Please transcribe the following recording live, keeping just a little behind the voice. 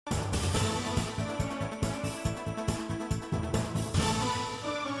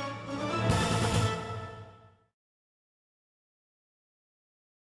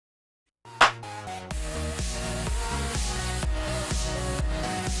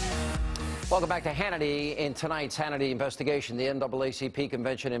Welcome back to Hannity. In tonight's Hannity investigation, the NAACP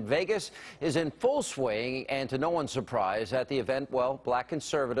Convention in Vegas is in full swing, and to no one's surprise, at the event, well, black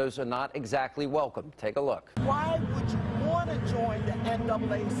conservatives are not exactly welcome. Take a look. Why would you want to join the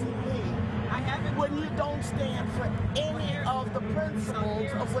NAACP when you don't stand for any of the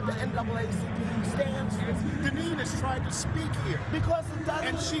principles of what the NAACP stands for? Deneen has tried to speak here. Because it doesn't.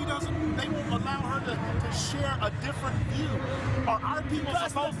 And she doesn't, they won't allow her to share a different view. Are our people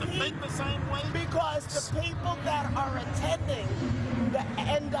supposed to think the same way? Because the people that are attending the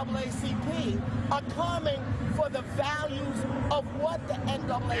NAACP are coming for the values of what the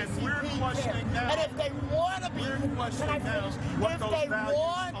NAACP And we're questioning now. And if they want to be, can I finish? What if those they values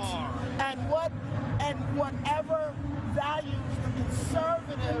want, are. and whatever values the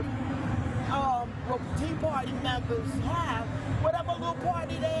conservative Tea Party members have, whatever little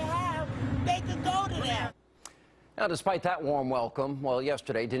party they have, they can go to that. Now, despite that warm welcome, well,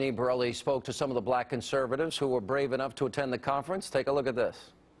 yesterday, Deneen Borelli spoke to some of the black conservatives who were brave enough to attend the conference. Take a look at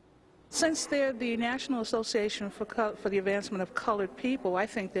this. Since they're the National Association for the Advancement of Colored People, I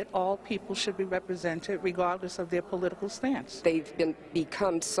think that all people should be represented regardless of their political stance. They've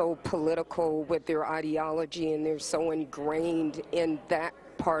become so political with their ideology, and they're so ingrained in that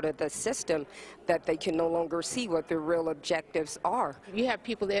part of the system that they can no longer see what their real objectives are. You have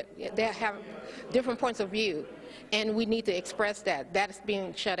people that have different points of view, and we need to express that. That is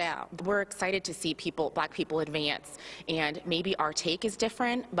being shut out. We're excited to see black people advance, and maybe our take is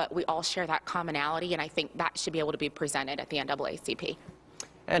different, but we all share that commonality, and I think that should be able to be presented at the NAACP.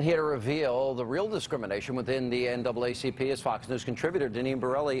 And here to reveal the real discrimination within the NAACP is Fox News contributor Deneen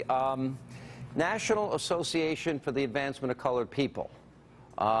Borelli. National Association for the Advancement of Colored People.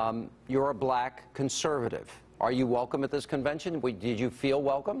 You're a black conservative. Are you welcome at this convention? Did you feel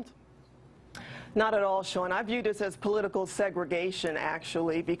welcomed? Not at all, Sean. I view this as political segregation,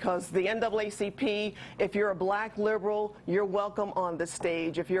 actually, because the NAACP, if you're a black liberal, you're welcome on the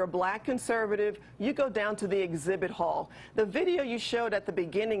stage. If you're a black conservative, you go down to the exhibit hall. The video you showed at the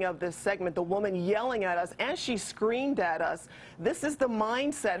beginning of this segment, the woman yelling at us, and she screamed at us, this is the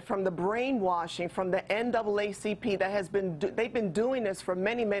mindset from the brainwashing from the NAACP that has been, they've been doing this for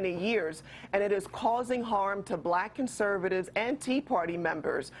many, many years, and it is causing harm to black conservatives and Tea Party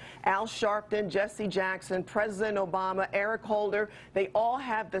members. Al Sharpton, Jesse Jackson, President Obama, Eric Holder, they all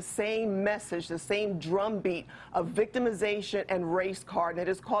have the same message, the same drumbeat of victimization and race card, and it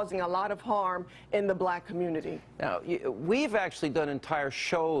is causing a lot of harm in the black community. Now, we've actually done entire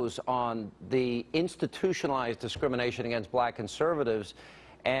shows on the institutionalized discrimination against black conservatives,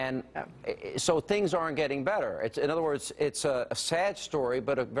 and so things aren't getting better. In other words, it's a sad story,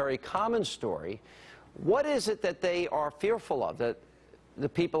 but a very common story. What is it that they are fearful of? That the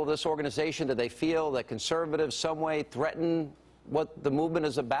people of this organization, do they feel that conservatives some way threaten what the movement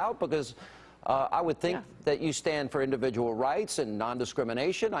is about? Because I would think that you stand for individual rights and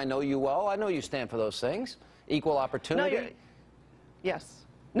non-discrimination. I know you well. I know you stand for those things. Equal opportunity. No, yes.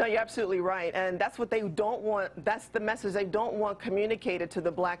 No, you're absolutely right, and that's what they don't want, that's the message they don't want communicated to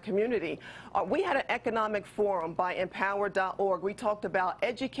the black community. We had an economic forum by empower.org. We talked about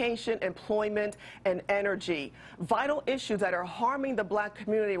education, employment, and energy. Vital issues that are harming the black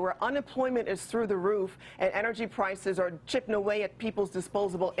community, where unemployment is through the roof and energy prices are chipping away at people's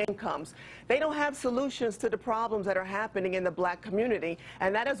disposable incomes. They don't have solutions to the problems that are happening in the black community,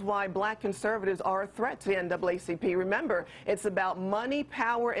 and that is why black conservatives are a threat to the NAACP. Remember, it's about money,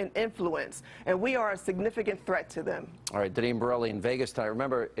 power, and influence, and we are a significant threat to them. All right, Deneen Borelli in Vegas tonight.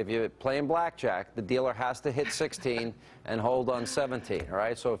 Remember, if you're playing blackjack, the dealer has to hit 16 and hold on 17, all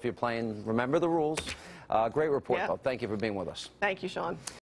right? So if you're playing, remember the rules. Great report, though. Thank you for being with us. Thank you, Sean.